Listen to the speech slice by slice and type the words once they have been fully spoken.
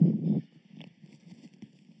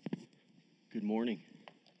Good morning.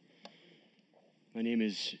 My name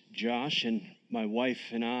is Josh, and my wife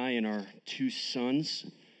and I and our two sons,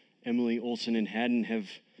 Emily Olson and Haddon, have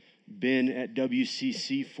been at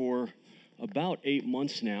WCC for about 8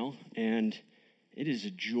 months now, and it is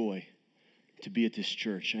a joy to be at this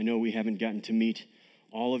church. I know we haven't gotten to meet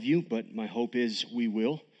all of you, but my hope is we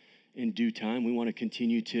will in due time. We want to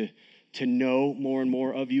continue to know more and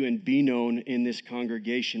more of you and be known in this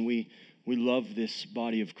congregation. We love this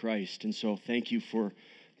body of Christ, and so thank you for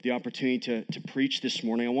the opportunity to preach this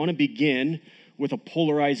morning. I want to begin with a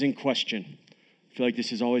polarizing question. I feel like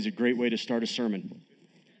this is always a great way to start a sermon.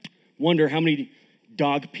 Wonder how many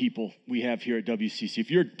dog people we have here at WCC.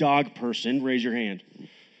 If you're a dog person, raise your hand.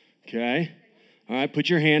 Okay? All right, put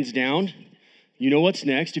your hands down. You know what's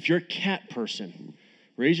next. If you're a cat person,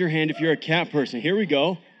 raise your hand if you're a cat person. Here we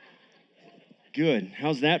go. Good.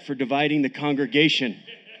 How's that for dividing the congregation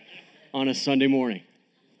on a Sunday morning?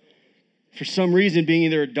 For some reason, being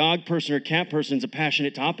either a dog person or a cat person is a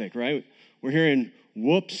passionate topic, right? We're hearing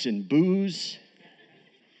whoops and boos.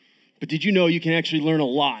 But did you know you can actually learn a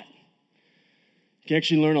lot? You can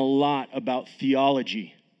actually learn a lot about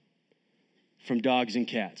theology from dogs and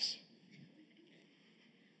cats.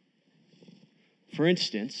 For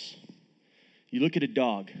instance, you look at a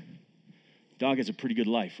dog. Dog has a pretty good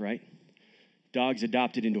life, right? Dog's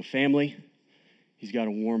adopted into a family. He's got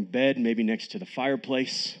a warm bed, maybe next to the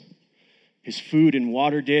fireplace. His food and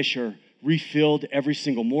water dish are refilled every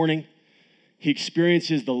single morning. He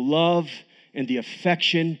experiences the love and the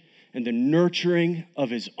affection and the nurturing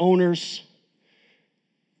of his owners.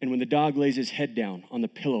 And when the dog lays his head down on the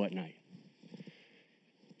pillow at night,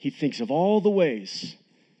 he thinks of all the ways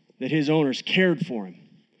that his owners cared for him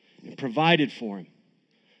and provided for him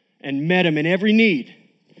and met him in every need.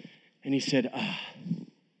 And he said,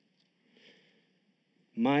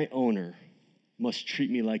 my owner must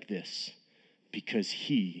treat me like this because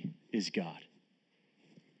he is God.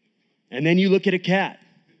 And then you look at a cat.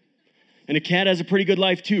 And a cat has a pretty good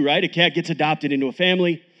life too, right? A cat gets adopted into a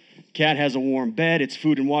family. Cat has a warm bed. Its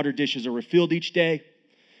food and water dishes are refilled each day.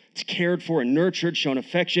 It's cared for and nurtured, shown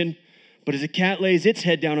affection. But as a cat lays its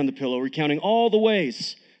head down on the pillow, recounting all the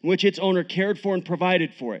ways in which its owner cared for and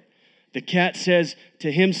provided for it, the cat says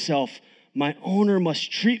to himself, my owner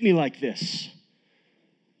must treat me like this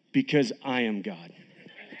because I am God.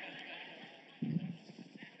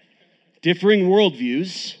 Differing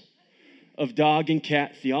worldviews of dog and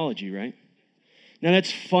cat theology, right? Now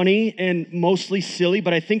that's funny and mostly silly,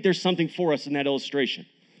 but I think there's something for us in that illustration.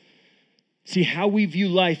 See, how we view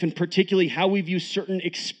life, and particularly how we view certain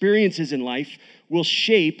experiences in life, will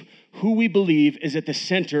shape who we believe is at the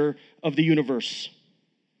center of the universe.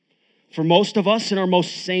 For most of us, in our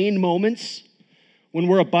most sane moments, when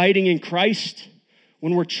we're abiding in Christ,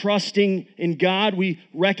 when we're trusting in God, we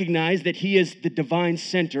recognize that He is the divine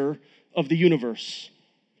center of the universe.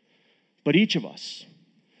 But each of us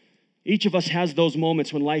has those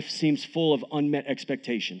moments when life seems full of unmet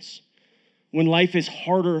expectations, when life is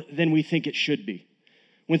harder than we think it should be,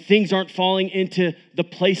 when things aren't falling into the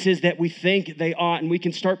places that we think they ought, and we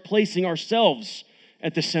can start placing ourselves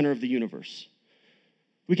at the center of the universe.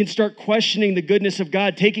 We can start questioning the goodness of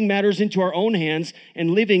God, taking matters into our own hands,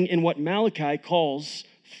 and living in what Malachi calls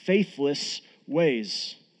faithless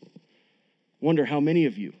ways. Wonder how many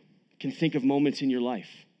of you can think of moments in your life.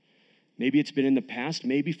 Maybe it's been in the past.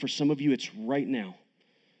 Maybe for some of you it's right now.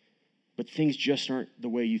 But things just aren't the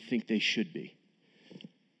way you think they should be.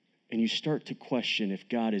 And you start to question if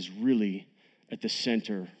God is really at the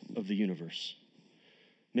center of the universe.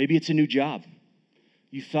 Maybe it's a new job.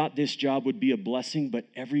 You thought this job would be a blessing, but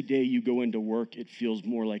every day you go into work, it feels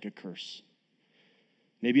more like a curse.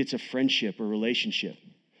 Maybe it's a friendship or relationship.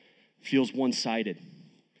 It feels one-sided.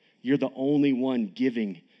 You're the only one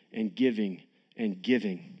giving and giving and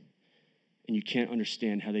giving, and you can't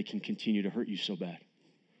understand how they can continue to hurt you so bad.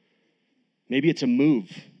 Maybe it's a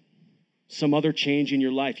move, some other change in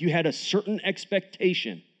your life. You had a certain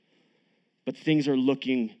expectation, but things are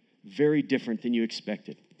looking very different than you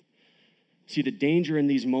expected. See, the danger in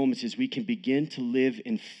these moments is we can begin to live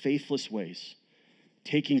in faithless ways,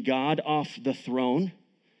 taking God off the throne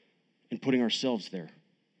and putting ourselves there.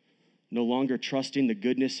 No longer trusting the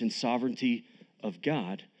goodness and sovereignty of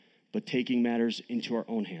God, but taking matters into our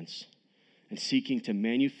own hands and seeking to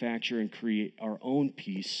manufacture and create our own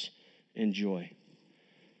peace and joy.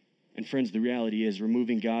 And friends, the reality is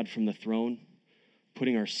removing God from the throne,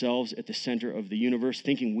 putting ourselves at the center of the universe,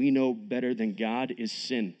 thinking we know better than God is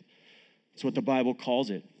sin. It's what the Bible calls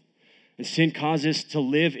it. And sin causes us to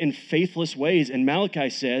live in faithless ways. And Malachi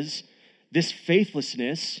says this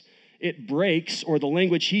faithlessness, it breaks, or the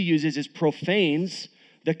language he uses is profanes,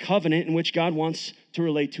 the covenant in which God wants to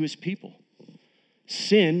relate to his people.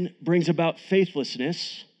 Sin brings about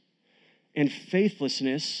faithlessness, and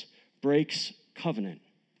faithlessness breaks covenant.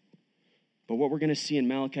 But what we're going to see in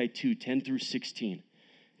Malachi 2:10 through 16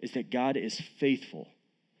 is that God is faithful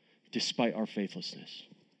despite our faithlessness.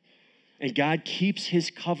 And God keeps his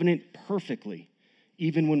covenant perfectly,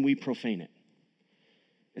 even when we profane it.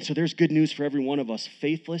 And so there's good news for every one of us,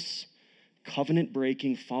 faithless,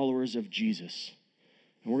 covenant-breaking followers of Jesus.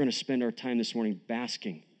 And we're going to spend our time this morning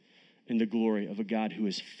basking in the glory of a God who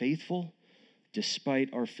is faithful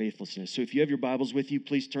despite our faithlessness. So if you have your Bibles with you,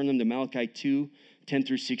 please turn them to Malachi 2:10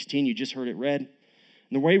 through 16. You just heard it read. And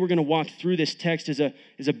the way we're going to walk through this text is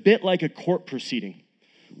a bit like a court proceeding.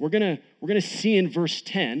 We're going to see in verse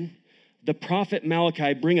 10 the prophet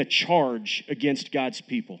Malachi bring a charge against God's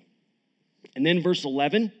people. And then verse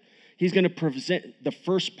 11, he's going to present the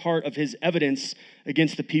first part of his evidence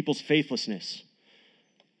against the people's faithlessness.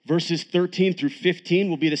 Verses 13 through 15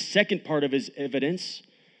 will be the second part of his evidence.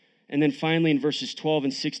 And then finally in verses 12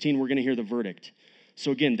 and 16, we're going to hear the verdict.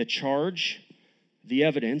 So again, the charge, the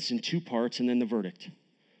evidence in two parts, and then the verdict.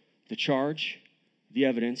 The charge, the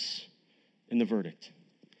evidence, and the verdict.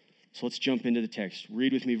 So let's jump into the text.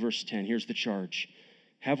 Read with me verse 10. Here's the charge.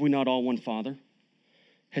 Have we not all one Father?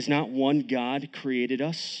 Has not one God created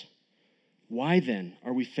us? Why then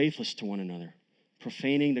are we faithless to one another,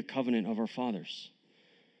 profaning the covenant of our fathers?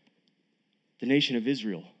 The nation of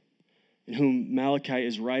Israel, in whom Malachi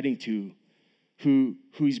is writing to, who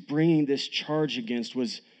he's bringing this charge against,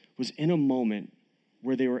 was in a moment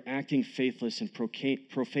where they were acting faithless and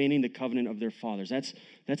profaning the covenant of their fathers.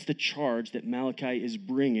 That's the charge that Malachi is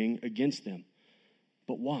bringing against them.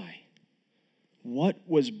 But why? What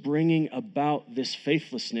was bringing about this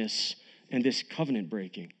faithlessness and this covenant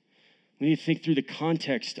breaking? We need to think through the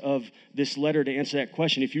context of this letter to answer that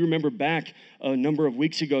question. If you remember back a number of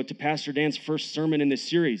weeks ago to Pastor Dan's first sermon in this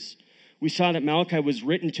series, we saw that Malachi was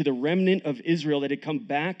written to the remnant of Israel that had come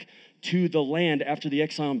back to the land after the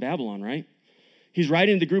exile in Babylon, right? He's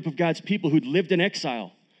writing to the group of God's people who'd lived in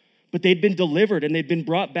exile, but they'd been delivered and they'd been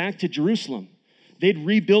brought back to Jerusalem. They'd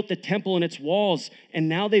rebuilt the temple and its walls, and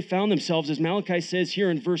now they found themselves, as Malachi says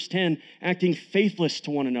here in verse 10, acting faithless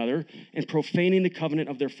to one another and profaning the covenant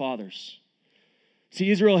of their fathers.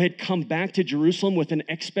 See, Israel had come back to Jerusalem with an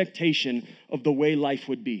expectation of the way life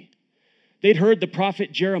would be. They'd heard the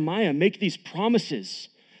prophet Jeremiah make these promises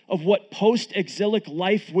of what post-exilic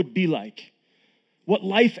life would be like, what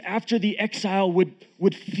life after the exile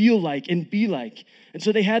would feel like and be like. And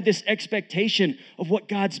so they had this expectation of what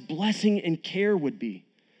God's blessing and care would be.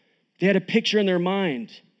 They had a picture in their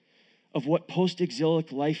mind of what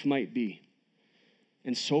post-exilic life might be.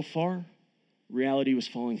 And so far, reality was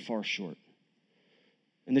falling far short.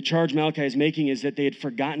 And the charge Malachi is making is that they had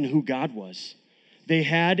forgotten who God was. They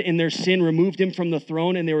had, in their sin, removed him from the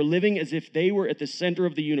throne, and they were living as if they were at the center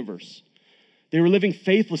of the universe. They were living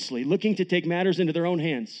faithlessly, looking to take matters into their own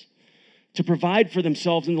hands, to provide for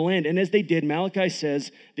themselves in the land. And as they did, Malachi says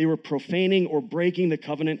they were profaning or breaking the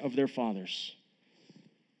covenant of their fathers.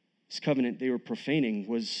 This covenant they were profaning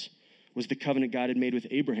was the covenant God had made with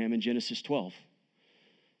Abraham in Genesis 12.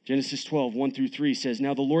 Genesis 12, 1 through 3 says,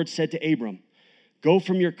 Now the Lord said to Abram, Go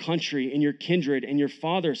from your country and your kindred and your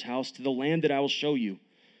father's house to the land that I will show you.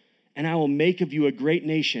 And I will make of you a great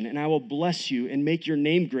nation, and I will bless you and make your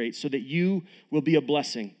name great so that you will be a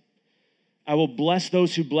blessing. I will bless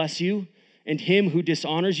those who bless you, and him who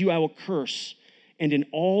dishonors you I will curse, and in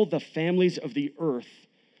all the families of the earth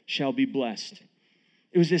shall be blessed.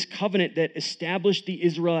 It was this covenant that established the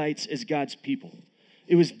Israelites as God's people.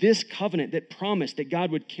 It was this covenant that promised that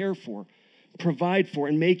God would care for, provide for,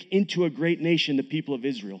 and make into a great nation the people of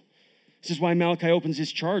Israel. This is why Malachi opens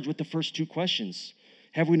his charge with the first two questions.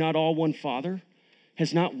 Have we not all one Father?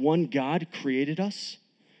 Has not one God created us?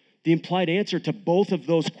 The implied answer to both of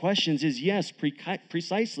those questions is yes,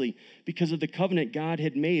 precisely because of the covenant God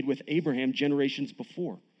had made with Abraham generations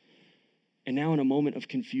before. And now in a moment of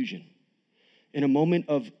confusion, in a moment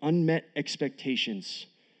of unmet expectations,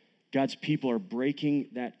 God's people are breaking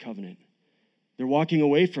that covenant. They're walking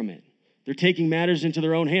away from it. They're taking matters into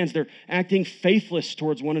their own hands. They're acting faithless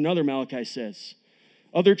towards one another, Malachi says.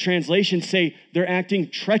 Other translations say they're acting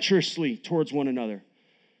treacherously towards one another.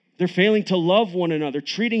 They're failing to love one another,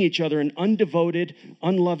 treating each other in undevoted,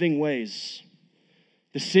 unloving ways.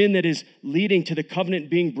 The sin that is leading to the covenant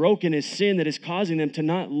being broken is sin that is causing them to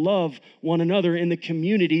not love one another in the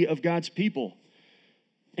community of God's people.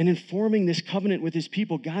 And in forming this covenant with his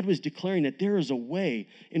people, God was declaring that there is a way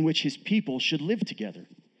in which his people should live together.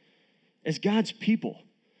 As God's people,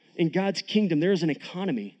 in God's kingdom, there is an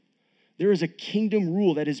economy. There is a kingdom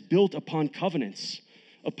rule that is built upon covenants,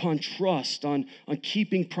 upon trust, on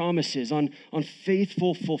keeping promises, on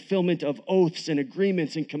faithful fulfillment of oaths and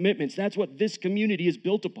agreements and commitments. That's what this community is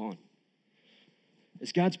built upon.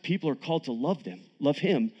 As God's people are called to love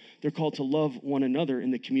him, they're called to love one another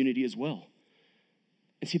in the community as well.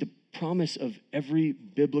 And see, the promise of every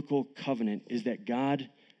biblical covenant is that God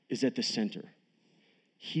is at the center.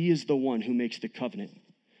 He is the one who makes the covenant.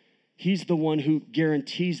 He's the one who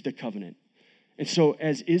guarantees the covenant. And so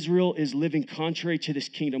as Israel is living contrary to this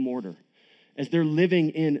kingdom order, as they're living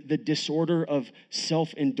in the disorder of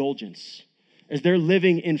self-indulgence, as they're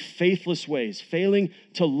living in faithless ways, failing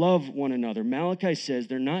to love one another, Malachi says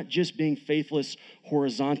they're not just being faithless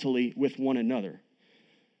horizontally with one another,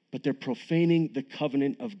 but they're profaning the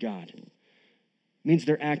covenant of God. It means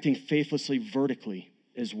they're acting faithlessly vertically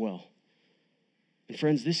as well. And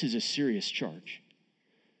friends, this is a serious charge.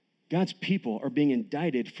 God's people are being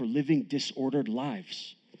indicted for living disordered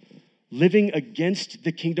lives, living against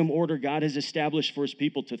the kingdom order God has established for his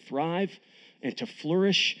people to thrive and to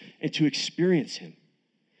flourish and to experience him.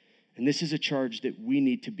 And this is a charge that we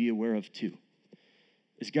need to be aware of too.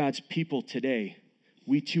 As God's people today,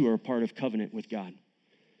 we too are a part of covenant with God.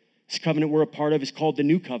 This covenant we're a part of is called the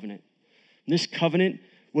New Covenant. And this covenant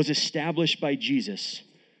was established by Jesus.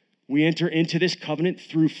 We enter into this covenant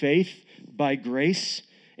through faith, by grace,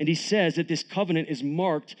 and he says that this covenant is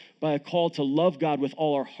marked by a call to love God with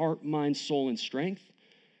all our heart, mind, soul, and strength,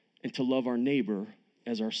 and to love our neighbor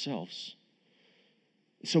as ourselves.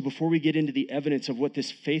 So before we get into the evidence of what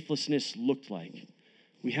this faithlessness looked like,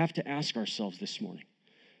 we have to ask ourselves this morning,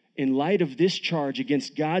 in light of this charge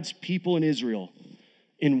against God's people in Israel,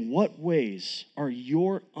 in what ways are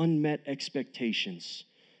your unmet expectations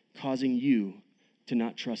causing you to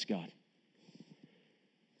not trust God?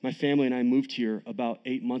 My family and I moved here about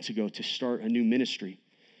 8 months ago to start a new ministry,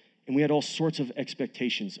 and we had all sorts of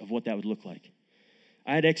expectations of what that would look like.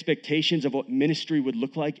 I had expectations of what ministry would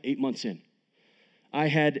look like 8 months in. I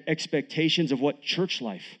had expectations of what church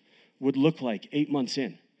life would look like 8 months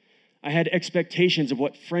in. I had expectations of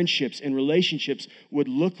what friendships and relationships would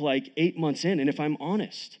look like 8 months in. And if I'm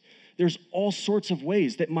honest, there's all sorts of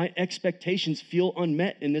ways that my expectations feel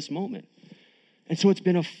unmet in this moment. And so it's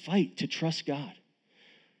been a fight to trust God.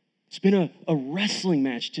 It's been a wrestling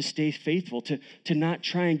match to stay faithful, to not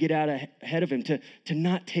try and get out ahead of him, to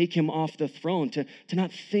not take him off the throne, to not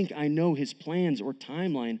think I know his plans or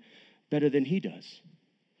timeline better than he does.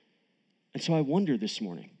 And so I wonder this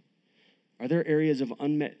morning, are there areas of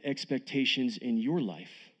unmet expectations in your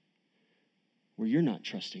life where you're not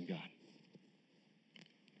trusting God?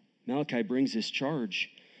 Malachi brings this charge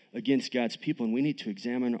against God's people, and we need to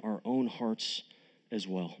examine our own hearts as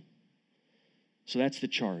well. So that's the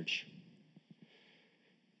charge.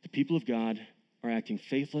 The people of God are acting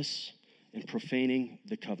faithless and profaning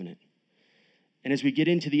the covenant. And as we get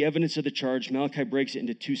into the evidence of the charge, Malachi breaks it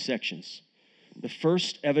into two sections. The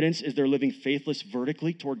first evidence is they're living faithless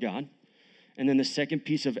vertically toward God. And then the second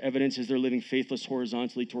piece of evidence is they're living faithless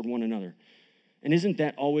horizontally toward one another. And isn't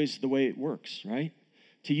that always the way it works, right?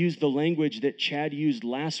 To use the language that Chad used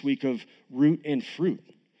last week of root and fruit.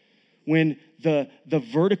 When the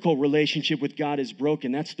vertical relationship with God is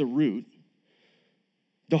broken, that's the root.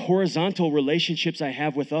 The horizontal relationships I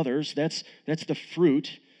have with others, that's the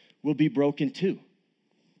fruit, will be broken too.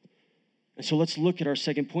 And so let's look at our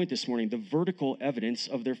second point this morning, the vertical evidence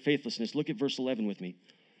of their faithlessness. Look at verse 11 with me.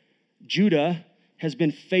 Judah has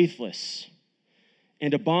been faithless,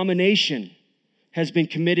 and abomination has been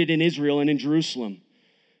committed in Israel and in Jerusalem.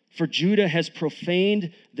 For Judah has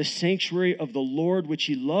profaned the sanctuary of the Lord, which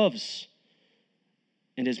he loves,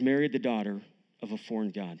 and has married the daughter of a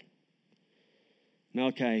foreign god.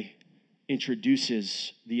 Malachi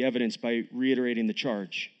introduces the evidence by reiterating the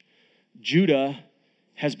charge. Judah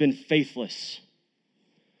has been faithless.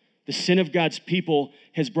 The sin of God's people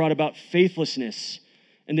has brought about faithlessness.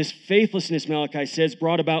 And this faithlessness, Malachi says,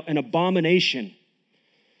 brought about an abomination.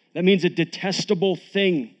 That means a detestable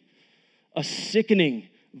thing, a sickening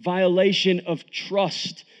violation of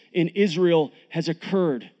trust in Israel has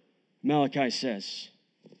occurred, Malachi says.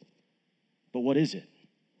 But what is it?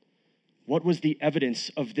 What was the evidence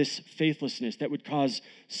of this faithlessness that would cause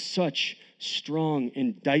such strong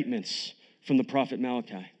indictments from the prophet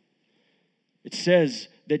Malachi? It says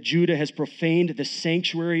that Judah has profaned the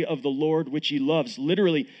sanctuary of the Lord, which he loves.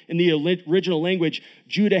 Literally, in the original language,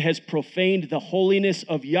 Judah has profaned the holiness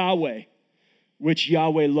of Yahweh, which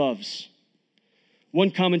Yahweh loves.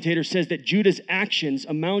 One commentator says that Judah's actions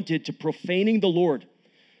amounted to profaning the Lord,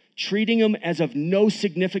 treating him as of no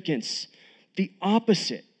significance, the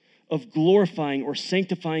opposite of glorifying or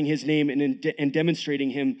sanctifying his name and demonstrating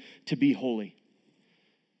him to be holy.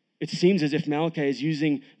 It seems as if Malachi is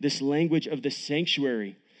using this language of the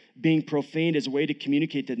sanctuary being profaned as a way to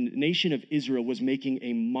communicate that the nation of Israel was making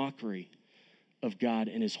a mockery of God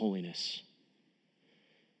and his holiness.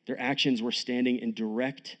 Their actions were standing in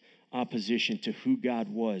direct opposition to who God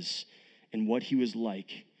was and what he was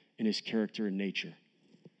like in his character and nature.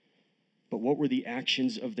 But what were the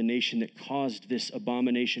actions of the nation that caused this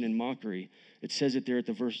abomination and mockery? It says it there at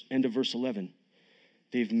the end of verse 11.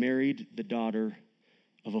 They've married the daughter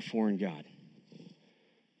of a foreign god.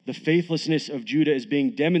 The faithlessness of Judah is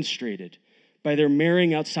being demonstrated by their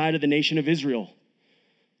marrying outside of the nation of Israel.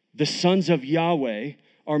 The sons of Yahweh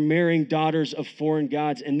are marrying daughters of foreign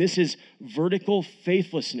gods, and this is vertical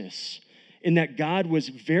faithlessness in that God was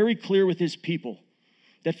very clear with his people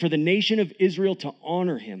that for the nation of Israel to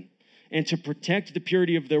honor him and to protect the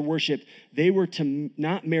purity of their worship, they were to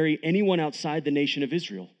not marry anyone outside the nation of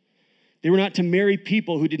Israel. They were not to marry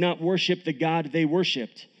people who did not worship the God they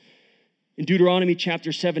worshiped. In Deuteronomy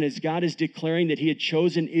chapter 7, as God is declaring that he had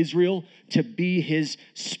chosen Israel to be his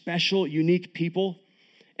special, unique people,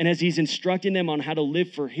 and as he's instructing them on how to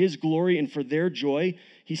live for his glory and for their joy,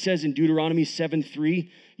 he says in Deuteronomy 7:3,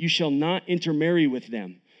 you shall not intermarry with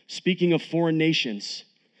them, speaking of foreign nations,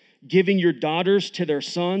 giving your daughters to their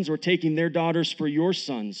sons or taking their daughters for your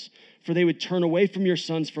sons, for they would turn away from your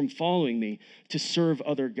sons from following me to serve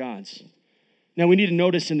other gods. Now we need to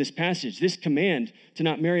notice in this passage, this command to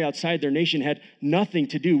not marry outside their nation had nothing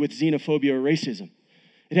to do with xenophobia or racism.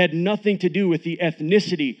 It had nothing to do with the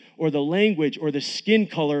ethnicity or the language or the skin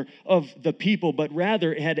color of the people, but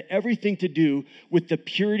rather it had everything to do with the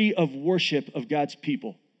purity of worship of God's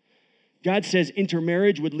people. God says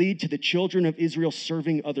intermarriage would lead to the children of Israel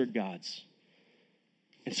serving other gods.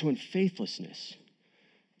 And so in faithlessness,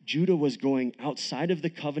 Judah was going outside of the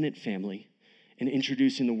covenant family and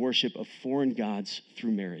introducing the worship of foreign gods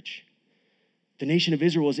through marriage. The nation of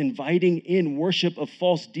Israel was inviting in worship of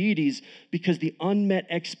false deities because the unmet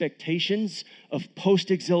expectations of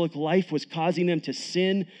post-exilic life was causing them to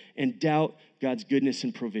sin and doubt God's goodness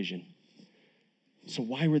and provision. So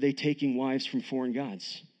why were they taking wives from foreign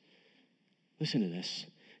gods? Listen to this.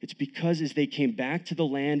 It's because as they came back to the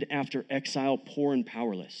land after exile, poor and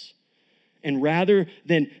powerless, and rather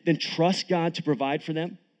than trust God to provide for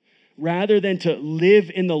them, rather than to live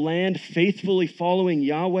in the land faithfully following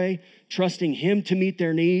Yahweh, trusting him to meet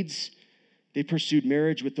their needs, they pursued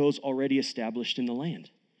marriage with those already established in the land.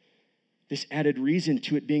 This added reason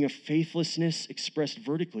to it being a faithlessness expressed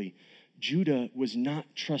vertically. Judah was not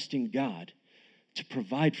trusting God to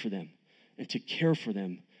provide for them and to care for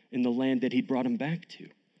them in the land that he brought them back to.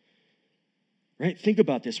 Right? Think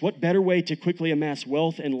about this. What better way to quickly amass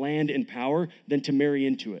wealth and land and power than to marry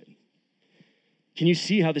into it? Can you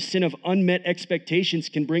see how the sin of unmet expectations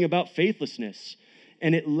can bring about faithlessness?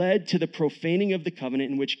 And it led to the profaning of the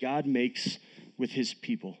covenant in which God makes with his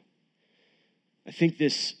people. I think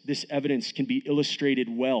this evidence can be illustrated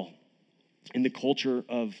well in the culture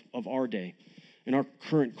of our day, in our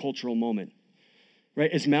current cultural moment.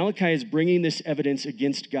 Right? As Malachi is bringing this evidence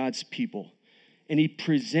against God's people, and he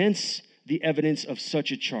presents the evidence of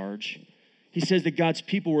such a charge, he says that God's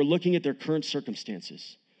people were looking at their current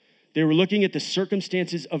circumstances. They were looking at the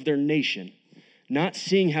circumstances of their nation, not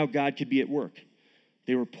seeing how God could be at work.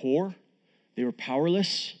 They were poor, they were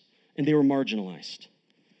powerless, and they were marginalized.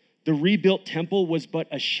 The rebuilt temple was but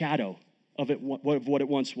a shadow of what it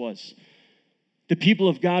once was. The people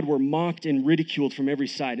of God were mocked and ridiculed from every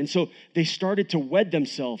side. And so they started to wed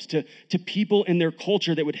themselves to people in their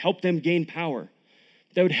culture that would help them gain power,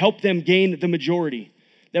 that would help them gain the majority,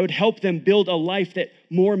 that would help them build a life that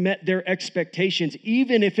more met their expectations,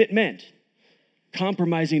 even if it meant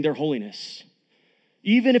compromising their holiness,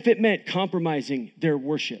 even if it meant compromising their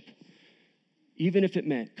worship, even if it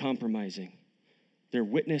meant compromising their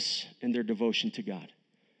witness and their devotion to God.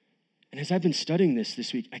 And as I've been studying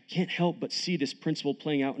this week, I can't help but see this principle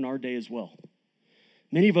playing out in our day as well.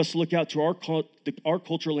 Many of us look out to our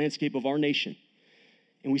cultural landscape of our nation,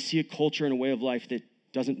 and we see a culture and a way of life that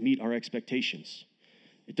doesn't meet our expectations.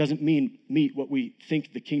 It doesn't meet what we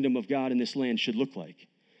think the kingdom of God in this land should look like.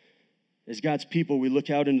 As God's people, we look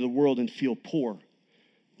out into the world and feel poor,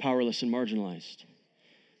 powerless, and marginalized.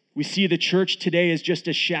 We see the church today as just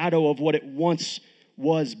a shadow of what it once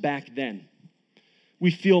was back then.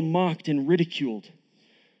 We feel mocked and ridiculed.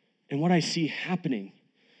 And what I see happening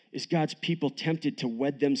is God's people tempted to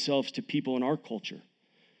wed themselves to people in our culture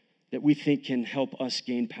that we think can help us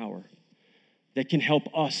gain power, that can help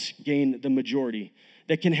us gain the majority,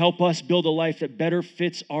 that can help us build a life that better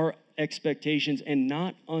fits our expectations and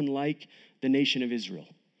not unlike the nation of Israel.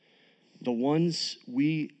 The ones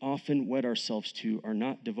we often wed ourselves to are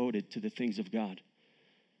not devoted to the things of God.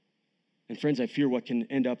 And friends, I fear what can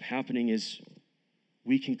end up happening is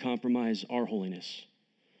we can compromise our holiness.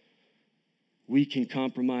 We can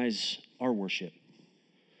compromise our worship.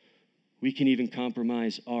 We can even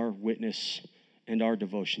compromise our witness and our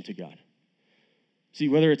devotion to God. See,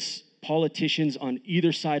 whether it's politicians on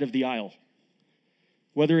either side of the aisle,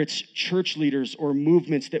 whether it's church leaders or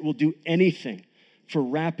movements that will do anything for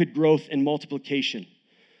rapid growth and multiplication,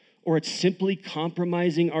 or it's simply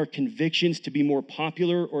compromising our convictions to be more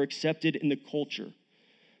popular or accepted in the culture,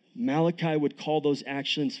 Malachi would call those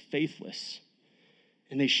actions faithless.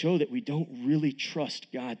 And they show that we don't really trust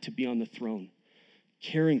God to be on the throne,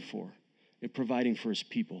 caring for and providing for his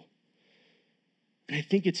people. And I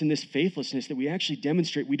think it's in this faithlessness that we actually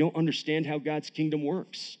demonstrate we don't understand how God's kingdom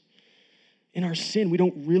works. In our sin, we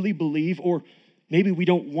don't really believe, or maybe we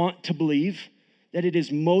don't want to believe, that it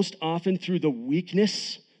is most often through the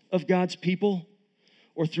weakness of God's people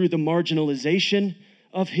or through the marginalization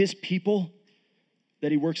of his people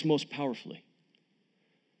that he works most powerfully.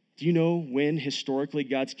 Do you know when historically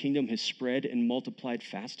God's kingdom has spread and multiplied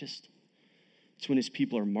fastest? It's when his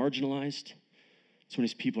people are marginalized. It's when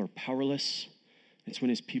his people are powerless. It's when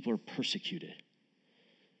his people are persecuted.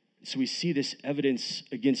 So we see this evidence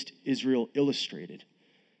against Israel illustrated.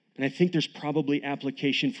 And I think there's probably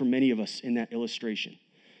application for many of us in that illustration.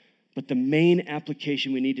 But the main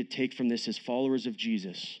application we need to take from this as followers of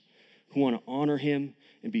Jesus who want to honor him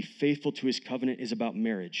and be faithful to his covenant is about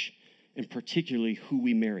marriage, and particularly who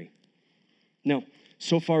we marry. Now,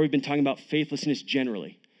 so far we've been talking about faithlessness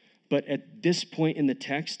generally. But at this point in the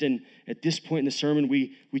text and at this point in the sermon,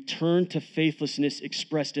 we turn to faithlessness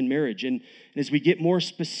expressed in marriage. And as we get more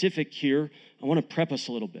specific here, I want to prep us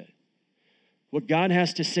a little bit. What God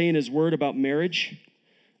has to say in his word about marriage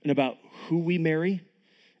and about who we marry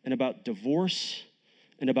and about divorce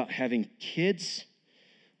and about having kids,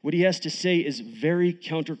 what he has to say is very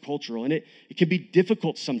countercultural. And it can be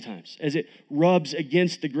difficult sometimes as it rubs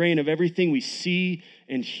against the grain of everything we see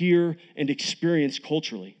and hear and experience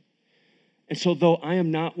culturally. And so though I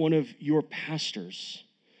am not one of your pastors,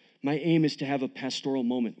 my aim is to have a pastoral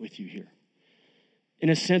moment with you here. In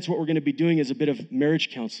a sense, what we're going to be doing is a bit of marriage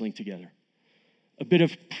counseling together, a bit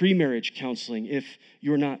of pre-marriage counseling if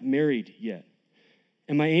you're not married yet.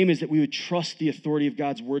 And my aim is that we would trust the authority of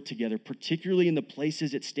God's word together, particularly in the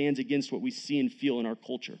places it stands against what we see and feel in our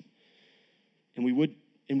culture. And we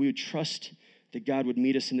would trust that God would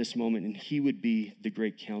meet us in this moment and he would be the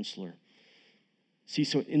great counselor. See,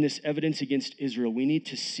 so in this evidence against Israel, we need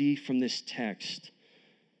to see from this text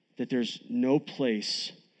that there's no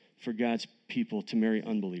place for God's people to marry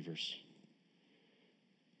unbelievers.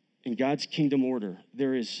 In God's kingdom order,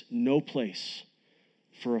 there is no place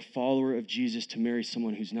for a follower of Jesus to marry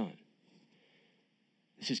someone who's not.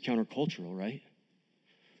 This is countercultural, right?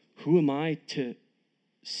 Who am I to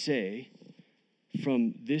say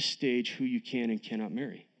from this stage who you can and cannot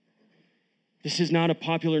marry? This is not a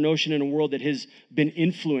popular notion in a world that has been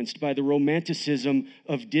influenced by the romanticism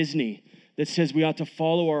of Disney that says we ought to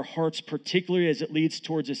follow our hearts, particularly as it leads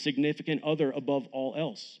towards a significant other above all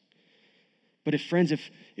else. But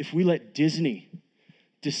if we let Disney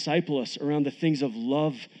disciple us around the things of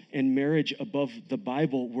love and marriage above the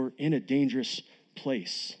Bible, we're in a dangerous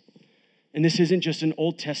place. And this isn't just an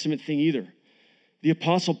Old Testament thing either. The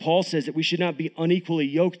Apostle Paul says that we should not be unequally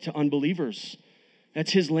yoked to unbelievers.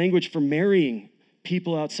 That's his language for marrying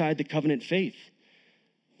people outside the covenant faith.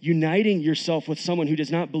 Uniting yourself with someone who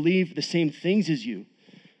does not believe the same things as you,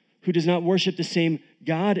 who does not worship the same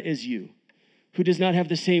God as you, who does not have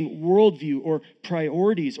the same worldview or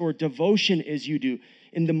priorities or devotion as you do,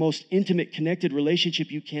 in the most intimate, connected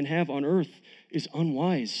relationship you can have on earth is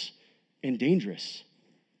unwise and dangerous.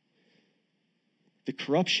 The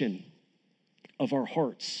corruption of our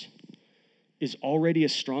hearts is already a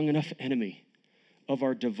strong enough enemy of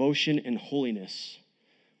our devotion and holiness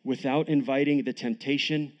without inviting the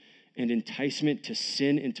temptation and enticement to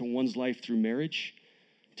sin into one's life through marriage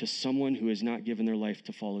to someone who has not given their life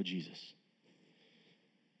to follow Jesus.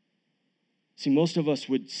 See, most of us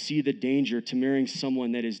would see the danger to marrying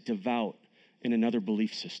someone that is devout in another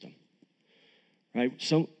belief system, right?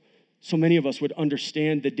 So many of us would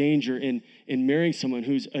understand the danger in marrying someone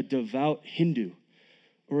who's a devout Hindu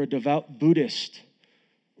or a devout Buddhist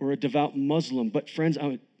or a devout Muslim. But friends,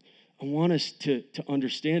 I want us to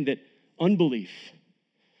understand that unbelief,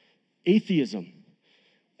 atheism,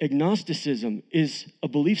 agnosticism is a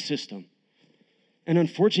belief system. And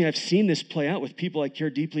unfortunately, I've seen this play out with people I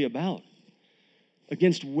care deeply about.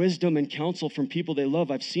 Against wisdom and counsel from people they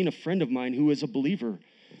love, I've seen a friend of mine who is a believer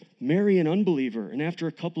marry an unbeliever. And after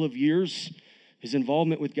a couple of years, his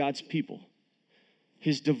involvement with God's people,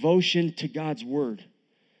 his devotion to God's word,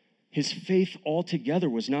 His faith altogether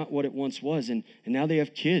was not what it once was, and now they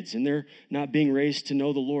have kids, and they're not being raised to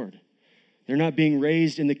know the Lord. They're not being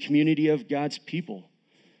raised in the community of God's people.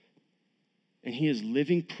 And he is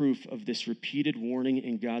living proof of this repeated warning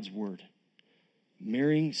in God's word.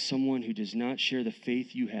 Marrying someone who does not share the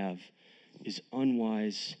faith you have is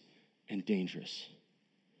unwise and dangerous.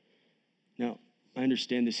 Now, I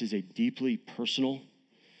understand this is a deeply personal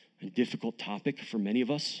and difficult topic for many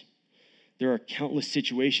of us. There are countless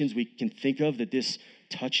situations we can think of that this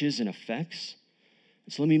touches and affects.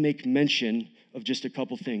 So let me make mention of just a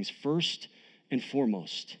couple things. First and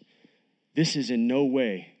foremost, this is in no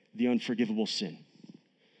way the unforgivable sin.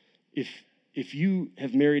 If you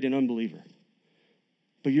have married an unbeliever,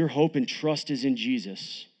 but your hope and trust is in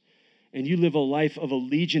Jesus, and you live a life of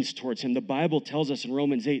allegiance towards him, the Bible tells us in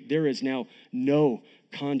Romans 8, there is now no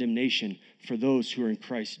condemnation for those who are in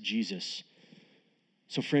Christ Jesus.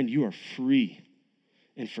 So friend, you are free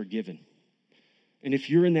and forgiven. And if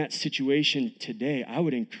you're in that situation today, I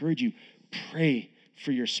would encourage you, pray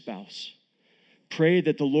for your spouse. Pray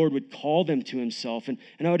that the Lord would call them to himself. And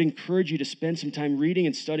I would encourage you to spend some time reading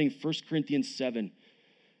and studying 1 Corinthians 7.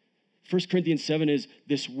 1 Corinthians 7 is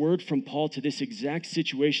this word from Paul to this exact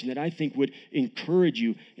situation that I think would encourage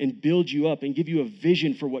you and build you up and give you a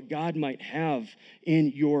vision for what God might have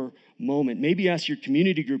in your moment. Maybe ask your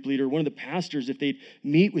community group leader, one of the pastors, if they'd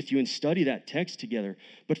meet with you and study that text together.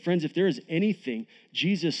 But friends, if there is anything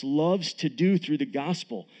Jesus loves to do through the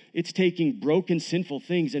gospel, it's taking broken, sinful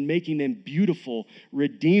things and making them beautiful,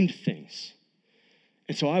 redeemed things.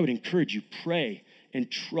 And so I would encourage you, pray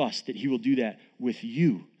and trust that he will do that with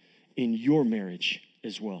you in your marriage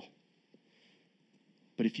as well.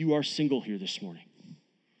 But if you are single here this morning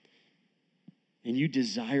and you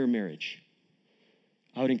desire marriage,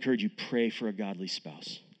 I would encourage you, pray for a godly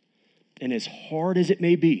spouse. And as hard as it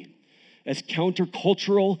may be, as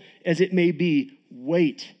countercultural as it may be,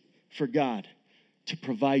 wait for God to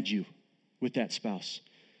provide you with that spouse.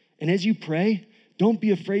 And as you pray, don't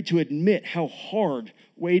be afraid to admit how hard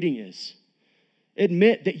waiting is.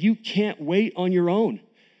 Admit that you can't wait on your own,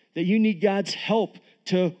 that you need God's help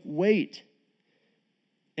to wait.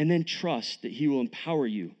 And then trust that he will empower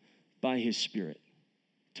you by his Spirit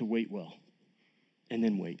to wait well. And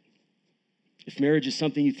then wait. If marriage is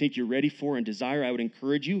something you think you're ready for and desire, I would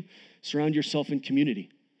encourage you, surround yourself in community.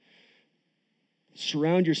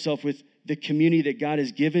 Surround yourself with the community that God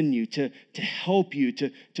has given you to help you,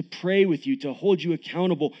 to pray with you, to hold you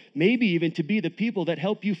accountable, maybe even to be the people that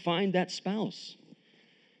help you find that spouse.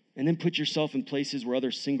 And then put yourself in places where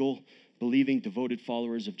other single, believing, devoted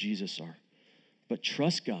followers of Jesus are. But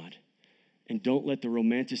trust God and don't let the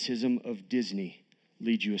romanticism of Disney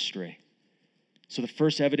lead you astray. So the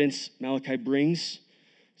first evidence Malachi brings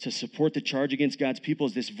to support the charge against God's people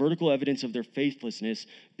is this vertical evidence of their faithlessness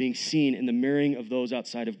being seen in the marrying of those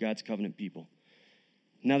outside of God's covenant people.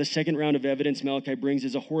 Now the second round of evidence Malachi brings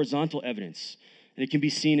is a horizontal evidence, and it can be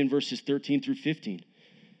seen in verses 13 through 15.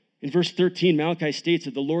 In verse 13, Malachi states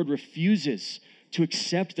that the Lord refuses to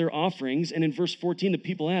accept their offerings, and in verse 14, the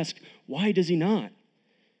people ask, why does he not?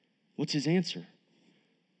 What's his answer?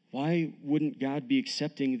 Why wouldn't God be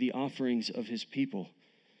accepting the offerings of his people?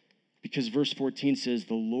 Because verse 14 says,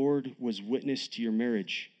 the Lord was witness to your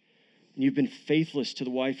marriage, and you've been faithless to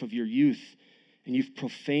the wife of your youth, and you've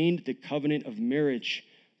profaned the covenant of marriage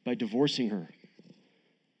by divorcing her.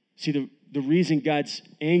 See, the reason God's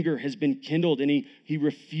anger has been kindled and he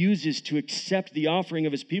refuses to accept the offering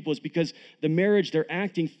of his people is because the marriage they're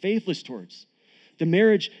acting faithless towards, the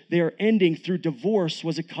marriage they are ending through divorce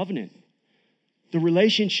was a covenant. The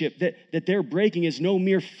relationship that they're breaking is no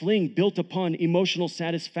mere fling built upon emotional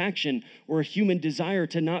satisfaction or a human desire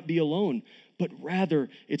to not be alone, but rather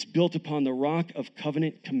it's built upon the rock of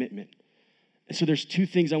covenant commitment. And so there's two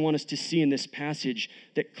things I want us to see in this passage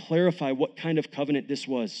that clarify what kind of covenant this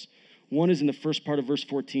was. One is in the first part of verse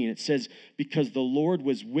 14. It says, because the Lord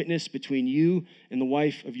was witness between you and the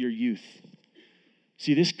wife of your youth.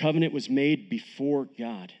 See, this covenant was made before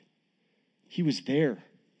God. He was there.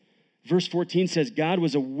 Verse 14 says, God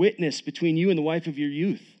was a witness between you and the wife of your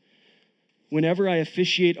youth. Whenever I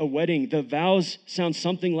officiate a wedding, the vows sound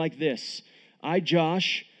something like this. I,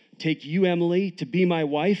 Josh, take you, Emily, to be my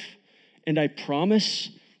wife, and I promise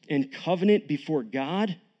and covenant before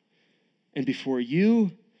God and before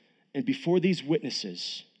you and before these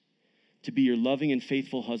witnesses to be your loving and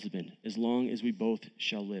faithful husband as long as we both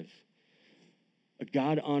shall live. A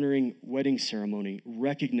God-honoring wedding ceremony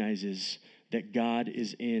recognizes that God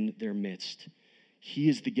is in their midst. He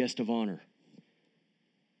is the guest of honor,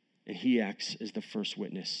 and he acts as the first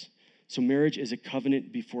witness. So marriage is a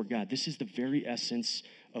covenant before God. This is the very essence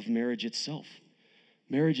of marriage itself.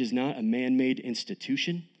 Marriage is not a man-made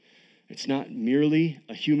institution. It's not merely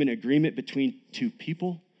a human agreement between two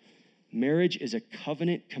people. Marriage is a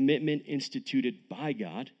covenant commitment instituted by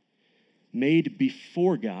God, made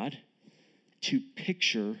before God, to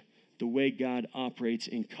picture the way God operates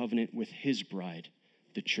in covenant with his bride,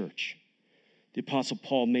 the church. The Apostle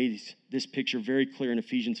Paul made this picture very clear in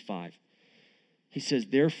Ephesians 5. He says,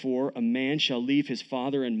 therefore, a man shall leave his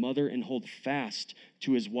father and mother and hold fast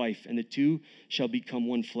to his wife, and the two shall become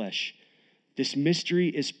one flesh. This mystery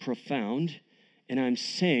is profound, and I'm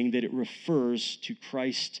saying that it refers to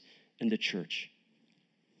Christ and the church.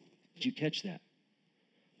 Did you catch that?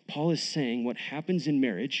 Paul is saying what happens in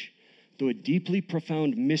marriage, though a deeply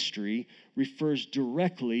profound mystery, refers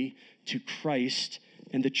directly to Christ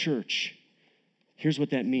and the church. Here's what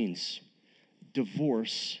that means.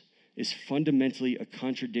 Divorce is fundamentally a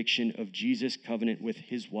contradiction of Jesus' covenant with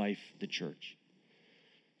his wife, the church.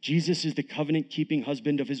 Jesus is the covenant-keeping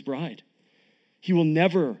husband of his bride. He will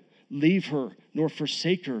never leave her nor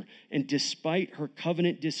forsake her, and despite her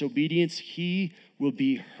covenant disobedience, he will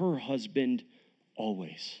be her husband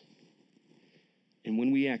always. And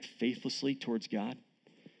when we act faithlessly towards God,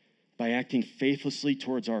 by acting faithlessly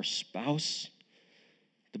towards our spouse,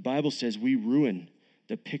 the Bible says we ruin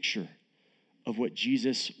the picture of what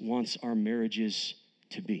Jesus wants our marriages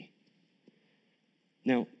to be.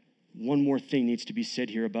 Now, one more thing needs to be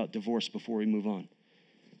said here about divorce before we move on.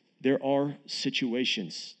 There are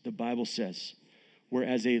situations, the Bible says, where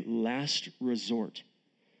as a last resort,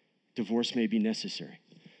 divorce may be necessary.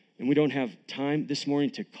 And we don't have time this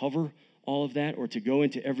morning to cover all of that or to go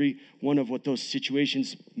into every one of what those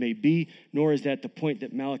situations may be, nor is that the point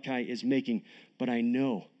that Malachi is making. But I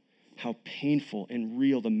know how painful and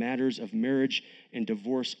real the matters of marriage and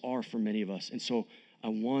divorce are for many of us. And so I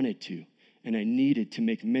wanted to, and I needed to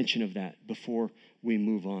make mention of that before we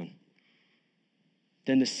move on.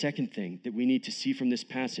 Then the second thing that we need to see from this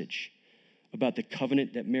passage about the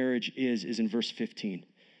covenant that marriage is in verse 15.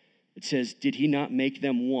 It says, did he not make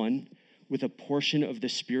them one with a portion of the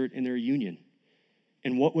Spirit in their union?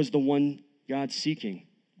 And what was the one God seeking?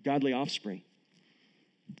 Godly offspring.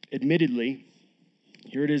 Admittedly,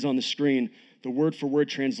 here it is on the screen. The word-for-word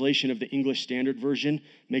translation of the English Standard Version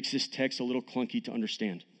makes this text a little clunky to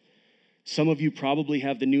understand. Some of you probably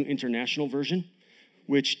have the New International Version,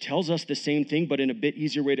 which tells us the same thing, but in a bit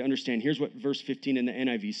easier way to understand. Here's what verse 15 in the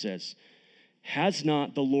NIV says. Has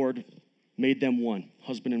not the Lord made them one,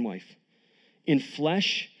 husband and wife? In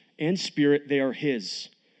flesh and spirit they are his.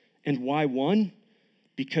 And why one?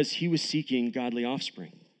 Because he was seeking godly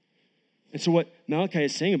offspring. And so what Malachi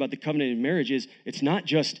is saying about the covenant in marriage is it's not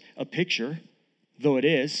just a picture, though it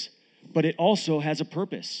is, but it also has a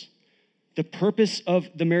purpose. The purpose of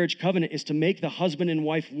the marriage covenant is to make the husband and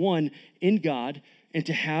wife one in God and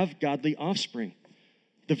to have godly offspring.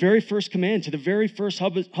 The very first command to the very first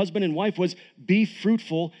husband and wife was be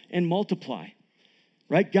fruitful and multiply.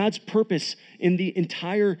 Right? God's purpose in the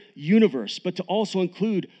entire universe, but to also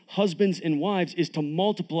include husbands and wives, is to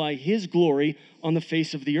multiply his glory on the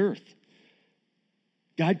face of the earth.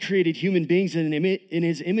 God created human beings in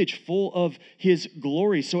his image, full of his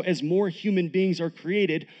glory. So as more human beings are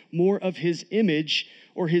created, more of his image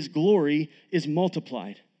or his glory is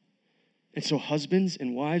multiplied. And so husbands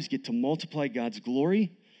and wives get to multiply God's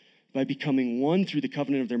glory by becoming one through the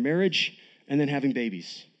covenant of their marriage and then having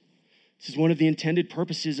babies. This is one of the intended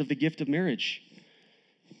purposes of the gift of marriage.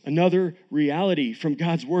 Another reality from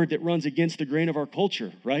God's word that runs against the grain of our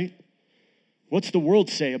culture, right? What's the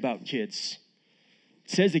world say about kids?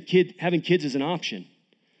 It says that having kids is an option.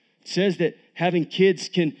 It says that having kids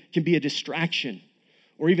can be a distraction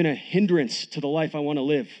or even a hindrance to the life I want to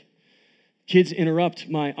live. Kids interrupt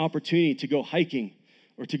my opportunity to go hiking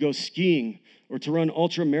or to go skiing or to run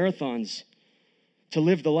ultra marathons, to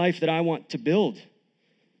live the life that I want to build.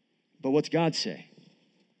 But what's God say?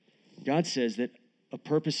 God says that a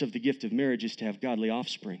purpose of the gift of marriage is to have godly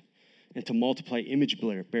offspring and to multiply image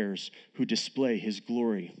bearers who display his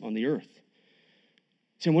glory on the earth.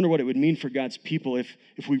 See, I wonder what it would mean for God's people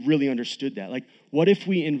if we really understood that. Like, what if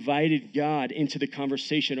we invited God into the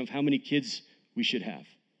conversation of how many kids we should have?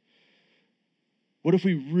 What if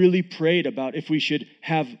we really prayed about if we should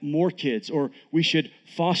have more kids, or we should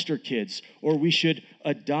foster kids, or we should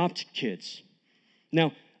adopt kids?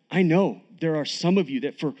 Now, I know there are some of you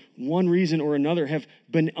that for one reason or another have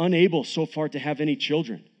been unable so far to have any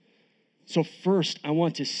children. So first, I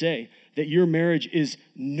want to say that your marriage is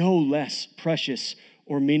no less precious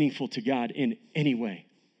or meaningful to God in any way.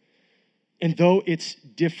 And though it's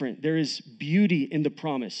different, there is beauty in the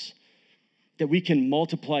promise that we can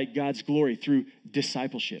multiply God's glory through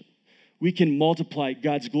discipleship, We can multiply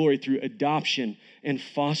God's glory through adoption and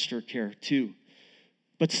foster care too.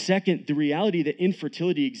 But second, the reality that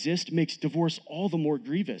infertility exists makes divorce all the more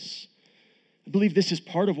grievous. I believe this is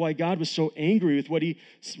part of why God was so angry with what he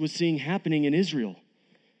was seeing happening in Israel.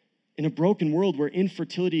 In a broken world where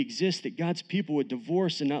infertility exists, that God's people would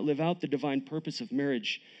divorce and not live out the divine purpose of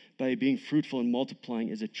marriage by being fruitful and multiplying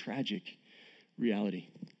is a tragic reality.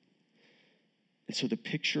 And so the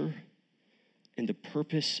picture and the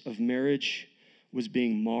purpose of marriage was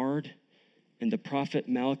being marred, and the prophet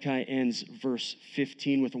Malachi ends verse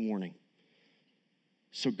 15 with a warning.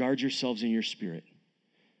 So guard yourselves in your spirit,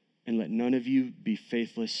 and let none of you be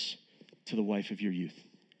faithless to the wife of your youth.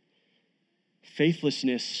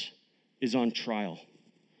 Faithlessness is on trial.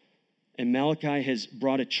 And Malachi has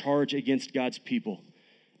brought a charge against God's people.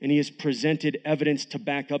 And he has presented evidence to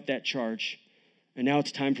back up that charge. And now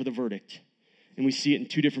it's time for the verdict. And we see it in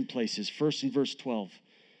two different places. First, in verse 12,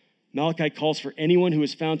 Malachi calls for anyone who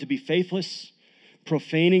is found to be faithless,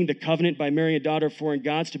 profaning the covenant by marrying a daughter of foreign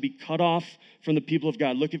gods, to be cut off from the people of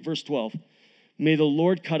God. Look at verse 12. May the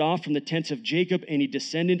Lord cut off from the tents of Jacob any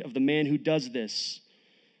descendant of the man who does this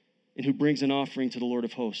and who brings an offering to the Lord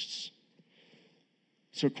of hosts.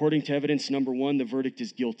 So according to evidence number one, the verdict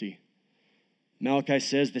is guilty. Malachi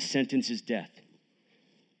says the sentence is death.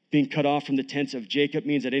 Being cut off from the tents of Jacob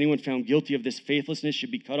means that anyone found guilty of this faithlessness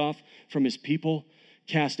should be cut off from his people,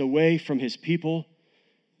 cast away from his people,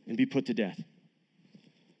 and be put to death.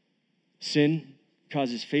 Sin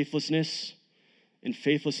causes faithlessness, and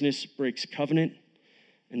faithlessness breaks covenant,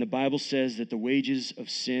 and the Bible says that the wages of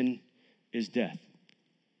sin is death.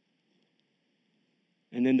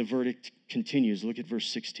 And then the verdict continues. Look at verse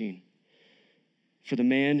 16. For the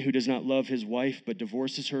man who does not love his wife but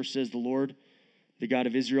divorces her, says the Lord, the God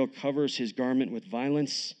of Israel, covers his garment with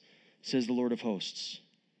violence, says the Lord of hosts.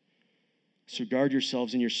 So guard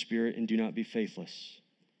yourselves in your spirit and do not be faithless.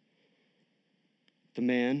 The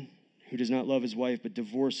man who does not love his wife but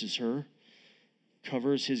divorces her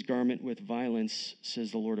covers his garment with violence,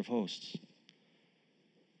 says the Lord of hosts.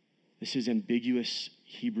 This is ambiguous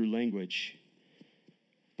Hebrew language.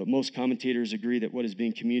 But most commentators agree that what is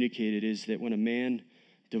being communicated is that when a man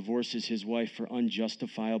divorces his wife for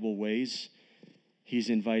unjustifiable ways, he's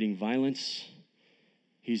inviting violence,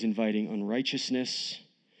 he's inviting unrighteousness,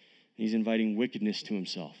 and he's inviting wickedness to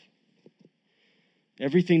himself.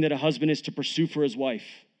 Everything that a husband is to pursue for his wife,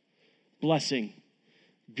 blessing,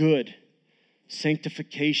 good,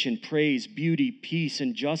 sanctification, praise, beauty, peace,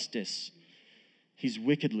 and justice, he's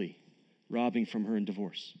wickedly robbing from her in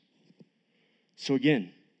divorce. So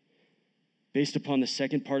again, based upon the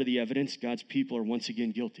second part of the evidence, God's people are once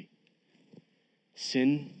again guilty.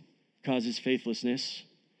 Sin causes faithlessness.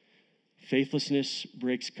 Faithlessness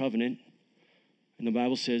breaks covenant. And the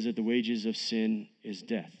Bible says that the wages of sin is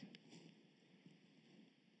death.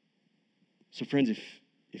 So friends,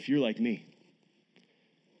 if you're like me,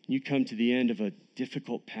 you come to the end of a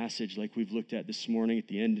difficult passage like we've looked at this morning at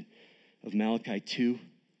the end of Malachi 2,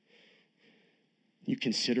 you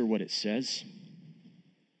consider what it says,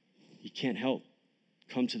 you can't help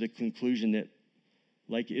come to the conclusion that,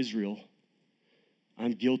 like Israel,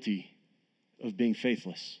 I'm guilty of being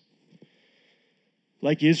faithless.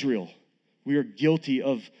 Like Israel, we are guilty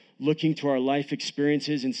of looking to our life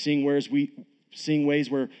experiences and seeing ways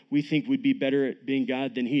where we think we'd be better at being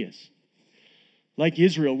God than He is. Like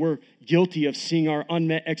Israel, we're guilty of seeing our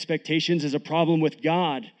unmet expectations as a problem with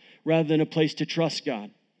God rather than a place to trust God.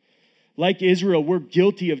 Like Israel, we're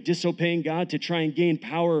guilty of disobeying God to try and gain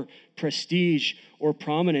power, prestige, or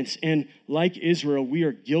prominence. And like Israel, we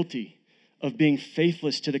are guilty of being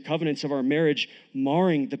faithless to the covenants of our marriage,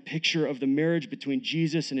 marring the picture of the marriage between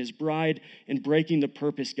Jesus and his bride, and breaking the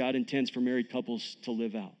purpose God intends for married couples to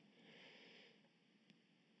live out.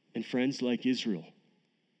 And friends, like Israel,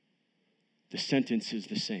 the sentence is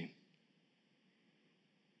the same.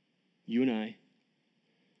 You and I,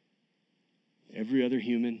 every other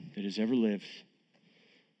human that has ever lived,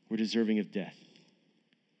 we're deserving of death.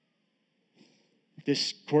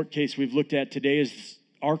 This court case we've looked at today is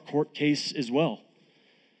our court case as well.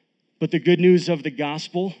 But the good news of the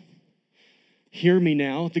gospel, hear me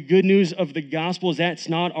now, the good news of the gospel is that's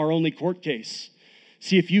not our only court case.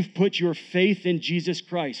 See, if you've put your faith in Jesus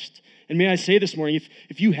Christ, and may I say this morning,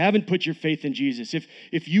 if you haven't put your faith in Jesus,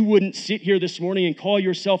 if you wouldn't sit here this morning and call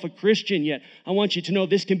yourself a Christian yet, I want you to know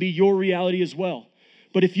this can be your reality as well.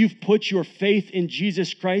 But if you've put your faith in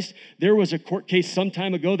Jesus Christ, there was a court case some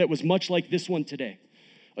time ago that was much like this one today.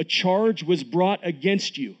 A charge was brought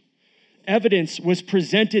against you. Evidence was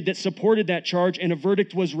presented that supported that charge, and a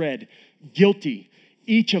verdict was read. Guilty.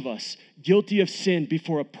 each of us guilty of sin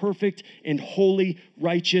before a perfect and holy,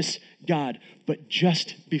 righteous God. But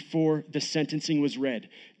just before the sentencing was read,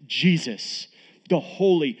 Jesus, the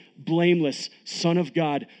holy, blameless Son of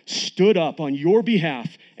God, stood up on your behalf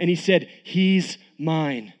and he said, he's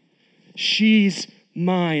mine. She's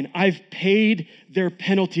mine. I've paid their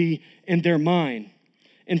penalty and they're mine.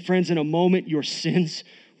 And friends, in a moment, your sins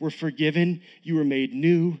were forgiven. You were made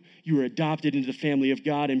new. You were adopted into the family of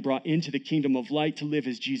God and brought into the kingdom of light to live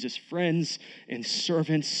as Jesus' friends and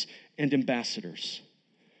servants and ambassadors.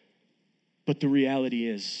 But the reality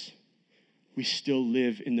is, we still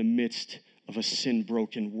live in the midst of a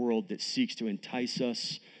sin-broken world that seeks to entice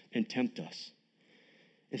us and tempt us.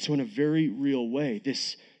 And so in a very real way,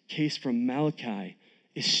 this case from Malachi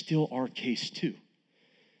is still our case too.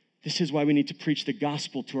 This is why we need to preach the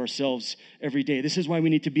gospel to ourselves every day. This is why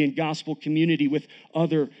we need to be in gospel community with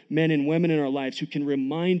other men and women in our lives who can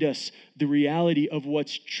remind us the reality of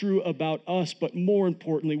what's true about us, but more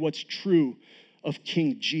importantly, what's true of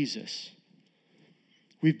King Jesus.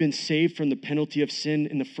 We've been saved from the penalty of sin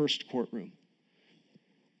in the first courtroom,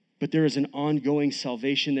 but there is an ongoing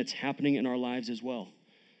salvation that's happening in our lives as well.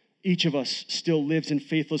 Each of us still lives in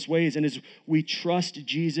faithless ways, and as we trust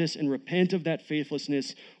Jesus and repent of that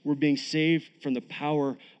faithlessness, we're being saved from the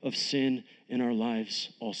power of sin in our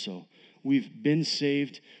lives also. We've been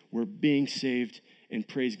saved, we're being saved, and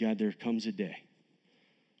praise God, there comes a day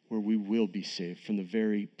where we will be saved from the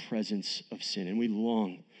very presence of sin, and we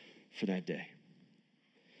long for that day.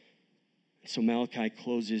 So Malachi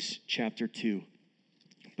closes chapter 2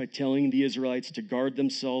 by telling the Israelites to guard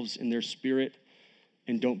themselves in their spirit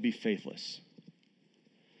and don't be faithless.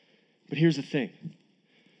 But here's the thing.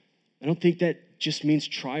 I don't think that just means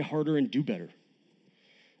try harder and do better.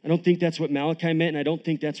 I don't think that's what Malachi meant, and I don't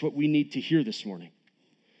think that's what we need to hear this morning.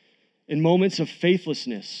 In moments of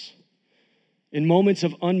faithlessness, in moments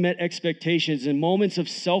of unmet expectations, in moments of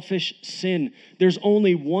selfish sin, there's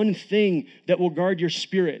only one thing that will guard your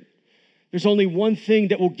spirit. There's only one thing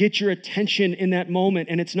that will get your attention in that moment,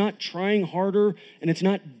 and it's not trying harder, and it's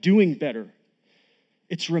not doing better.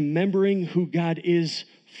 It's remembering who God is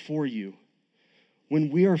for you.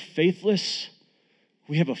 When we are faithless,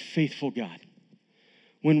 we have a faithful God.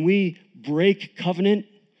 When we break covenant,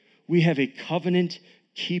 we have a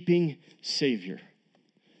covenant-keeping Savior.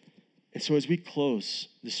 And so as we close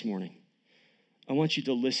this morning, I want you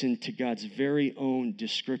to listen to God's very own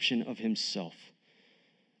description of himself.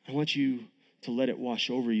 I want you to let it wash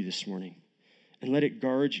over you this morning and let it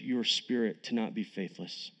guard your spirit to not be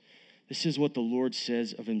faithless. This is what the Lord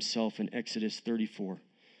says of himself in Exodus 34.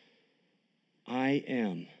 I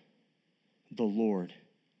am the Lord,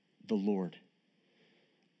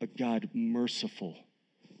 a God merciful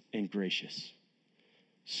and gracious,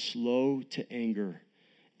 slow to anger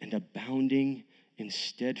and abounding in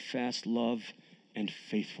steadfast love and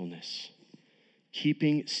faithfulness,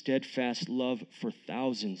 keeping steadfast love for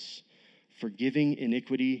thousands, forgiving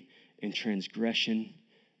iniquity and transgression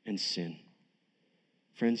and sin.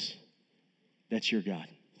 Friends, that's your God.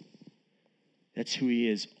 That's who he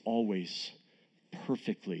is always,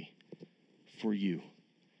 perfectly for you,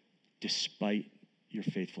 despite your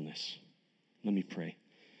faithfulness. Let me pray.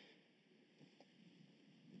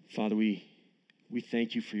 Father, we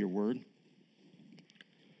thank you for your word.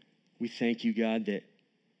 We thank you, God,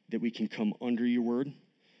 that we can come under your word.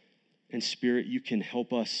 And Spirit, you can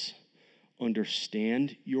help us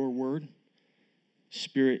understand your word.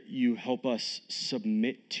 Spirit, you help us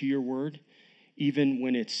submit to your word, even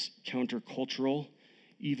when it's countercultural,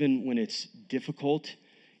 even when it's difficult,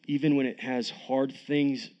 even when it has hard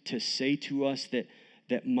things to say to us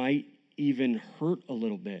that might even hurt a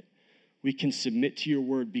little bit. We can submit to your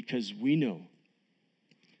word because we know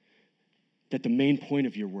that the main point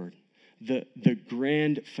of your word, the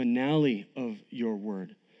grand finale of your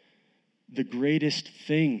word, the greatest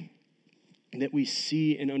thing that we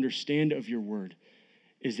see and understand of your word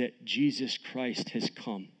is that Jesus Christ has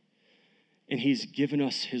come and he's given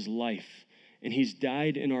us his life and he's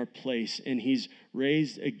died in our place and he's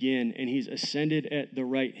raised again and he's ascended at the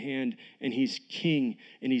right hand and he's king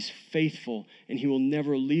and he's faithful and he will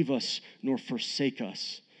never leave us nor forsake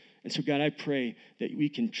us. And so, God, I pray that we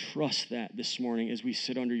can trust that this morning as we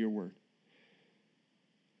sit under your word.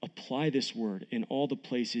 Apply this word in all the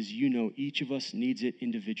places you know each of us needs it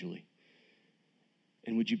individually.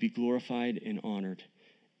 And would you be glorified and honored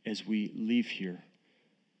as we leave here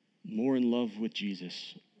more in love with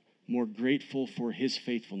Jesus, more grateful for his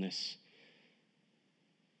faithfulness,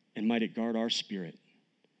 and might it guard our spirit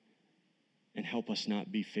and help us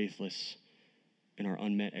not be faithless in our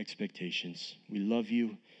unmet expectations. We love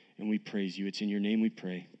you and we praise you. It's in your name we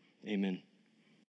pray. Amen.